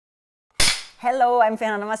Hello, I'm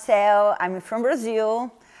Fernanda Marcel. I'm from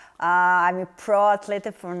Brazil. I'm a pro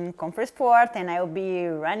athlete from COMPRESSPORT and I will be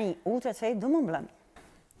running Ultra Trail du Mont Blanc.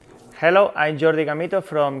 Hello, I'm Jordi Gamito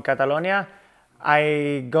from Catalonia.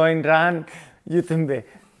 I going run UTMB.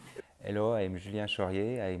 Hello, I'm Julien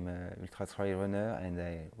Chaurier. I'm an ultra trail runner and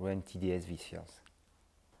I run TDS this year.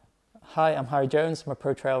 Hi, I'm Harry Jones. I'm a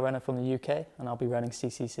pro trail runner from the UK and I'll be running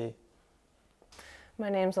CCC. My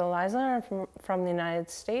name's Eliza. I'm from the United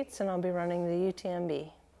States and I'll be running the UTMB.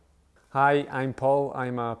 Hi, I'm Paul.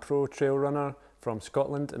 I'm a pro trail runner from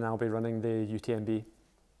Scotland and I'll be running the UTMB.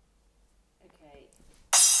 Okay.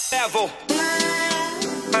 Level.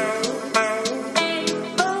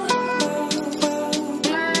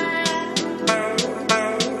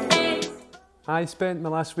 I spent my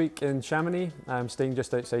last week in Chamonix. I'm staying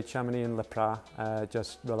just outside Chamonix in Le Prat,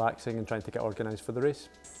 just relaxing and trying to get organised for the race.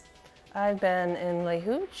 I've been in Les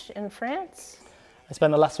Houches in France. I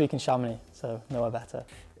spent the last week in Chamonix, so nowhere better.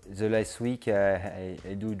 The last week I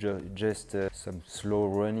do just some slow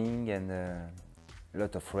running and a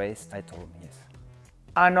lot of rest at home, yes.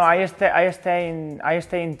 No, I stay in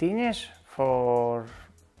Tignes for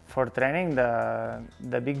training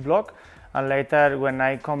the big block, and later when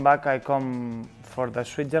I come back, I come for the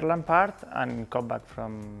Switzerland part and come back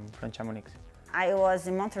from Chamonix. I was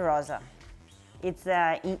in Monte Rosa. It's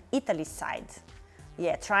in Italy side.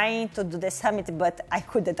 Yeah, trying to do the summit, but I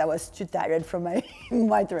couldn't. I was too tired from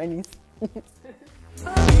my trainings.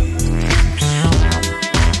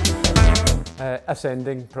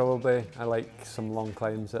 Ascending, probably. I like some long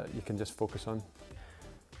climbs that you can just focus on.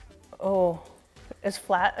 Oh, is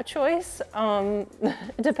flat a choice?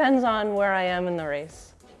 It depends on where I am in the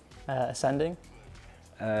race. Ascending?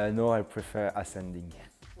 No, I prefer ascending.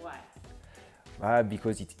 Why?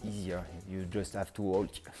 Because it's easier. You just have to walk.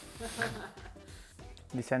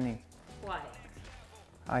 Descending. Why?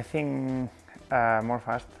 I think more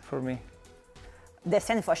fast for me.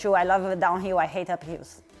 Descending for sure. I love downhill. I hate up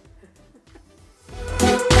hills.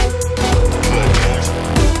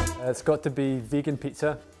 It's got to be vegan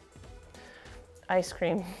pizza. Ice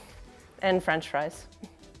cream and French fries.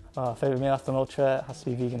 Favourite meal after an ultra has to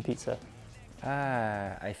be vegan pizza.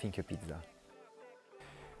 I think a pizza.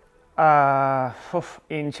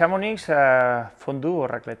 In Chamonix, fondue or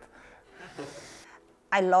raclette.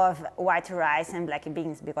 I love white rice and black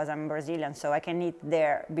beans because I'm Brazilian, so I can eat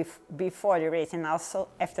there before the race and also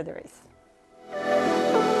after the race.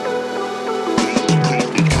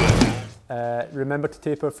 Remember to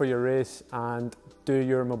taper for your race and do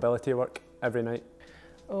your mobility work every night.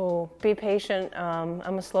 Oh, be patient.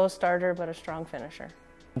 I'm a slow starter, but a strong finisher.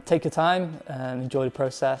 Take your time and enjoy the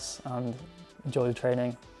process and enjoy the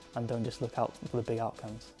training and don't just look out for the big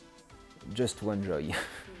outcomes. Just to enjoy. Enjoy.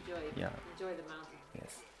 Yeah. Enjoy the mountain.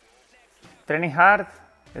 Yes. Training hard,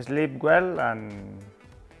 sleep well, and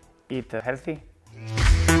eat healthy.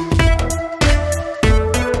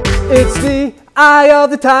 It's the eye of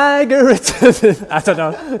the tiger. I don't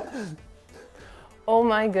know. Oh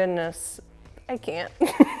my goodness, I can't.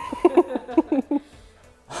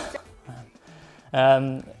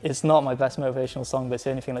 It's not my best motivational song, but it's the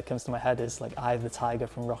only thing that comes to my head is like Eye of the Tiger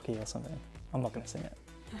from Rocky or something. I'm not going to sing it.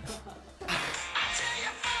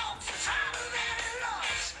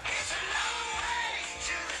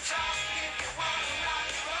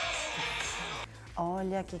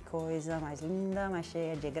 Olha que coisa mais linda, mais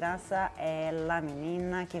cheia de graça, ela,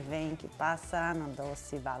 menina que vem, que passa no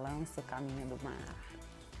doce balanço, caminho do mar.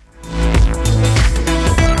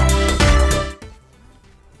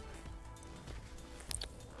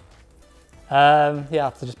 Yeah,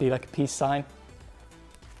 have to just be like a peace sign.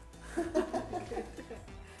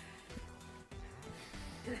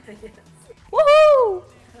 Woohoo!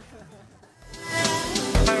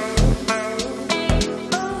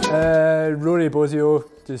 Rory Bozio,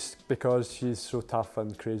 just because she's so tough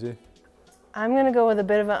and crazy. I'm gonna go with a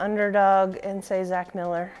bit of an underdog and say Zach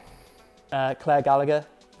Miller. Claire Gallagher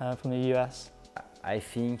from the US. I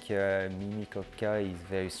think Mimi Kotka is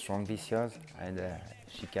very strong this year and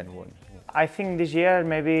she can win. I think this year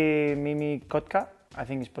maybe Mimi Kotka. I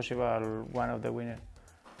think it's possible one of the winners.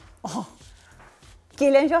 Oh,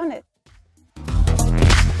 Kylian Jornet.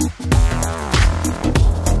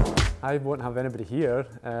 I won't have anybody here,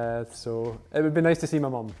 so it would be nice to see my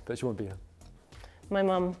mum, but she won't be here. My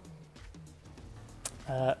mum.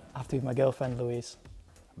 I have to be my girlfriend, Louise.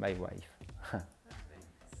 My wife.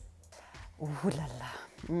 Ooh la la.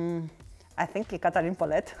 I think Catherine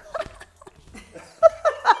Paulette.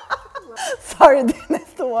 Sorry, the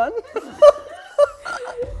next one.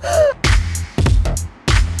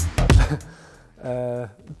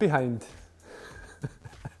 Behind.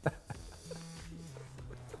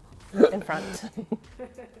 In front.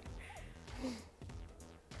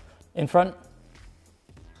 In front?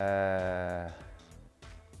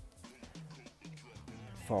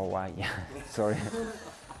 For why? Sorry.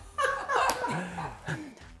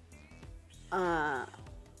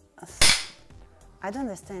 I don't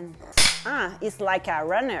understand. It's like a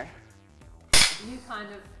runner. You kind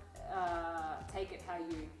of take it how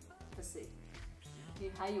you perceive,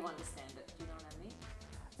 how you understand it. Do you know what I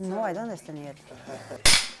mean? No, I don't understand yet.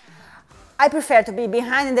 I prefer to be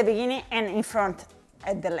behind in the beginning and in front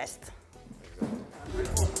at the last.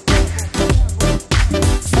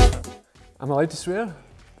 I'm allowed to swear?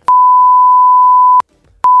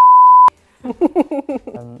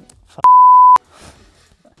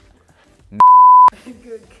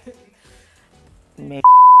 Good. Me.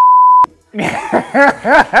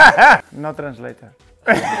 No translator.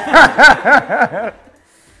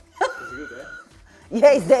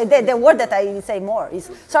 Yes, the word that I say more is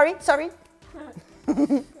sorry.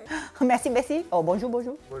 Merci. Oh, bonjour.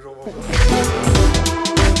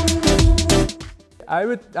 I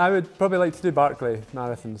would probably like to do Barclay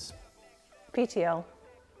marathons. PTL.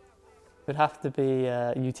 It would have to be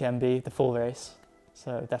UTMB, the full race.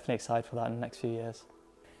 So definitely excited for that in the next few years.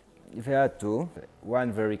 There are two.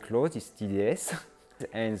 One very close is TDS,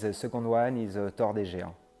 and the second one is Tour des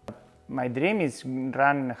Géants. My dream is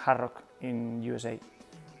run Hard Rock in USA.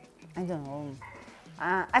 I don't know.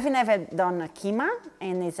 I've never done Kima,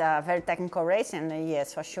 and it's a very technical race, and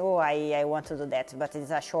yes, for sure, I want to do that, but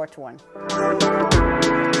it's a short one.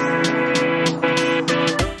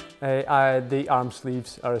 The arm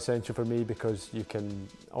sleeves are essential for me because you can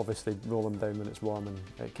obviously roll them down when it's warm and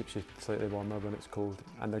it keeps you slightly warmer when it's cold.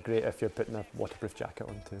 And they're great if you're putting a waterproof jacket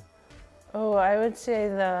on too. Oh, I would say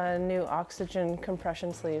the new oxygen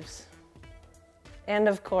compression sleeves. And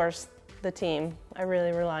of course, the team. I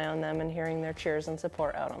really rely on them and hearing their cheers and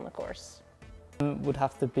support out on the course. Would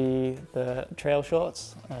have to be the trail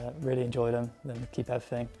shorts. Really enjoy them. Then keep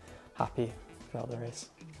everything happy throughout the race.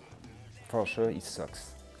 For sure, it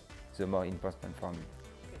sucks. The more important for me.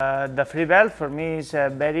 The free belt for me is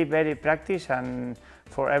very practice, and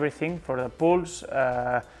for everything, for the pools,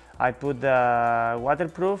 I put the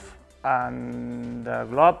waterproof and the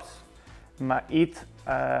gloves. My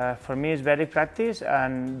for me is very practice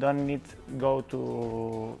and don't need go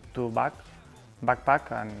to backpack,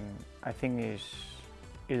 and I think is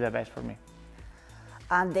the best for me.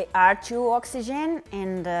 The R2 oxygen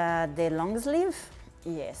and the long sleeve.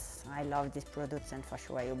 Yes, I love these products, and for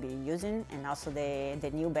sure I will be using, and also the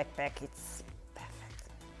new backpack, it's perfect.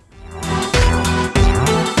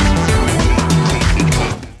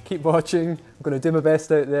 Keep watching, I'm going to do my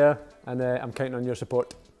best out there, and I'm counting on your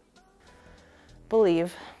support.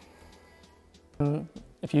 Believe.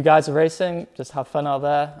 If you guys are racing, just have fun out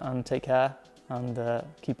there and take care and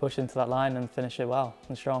keep pushing to that line and finish it well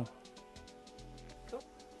and strong.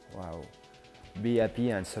 Wow. Be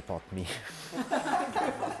happy and support me.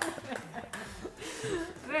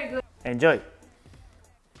 Very good. Enjoy.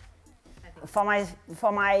 For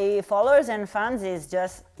my followers and fans is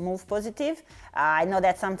just move positive. I know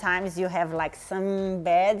that sometimes you have like some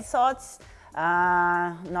bad thoughts,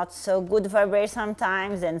 not so good vibration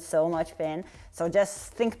sometimes, and so much pain. So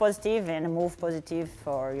just think positive and move positive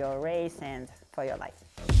for your race and for your life.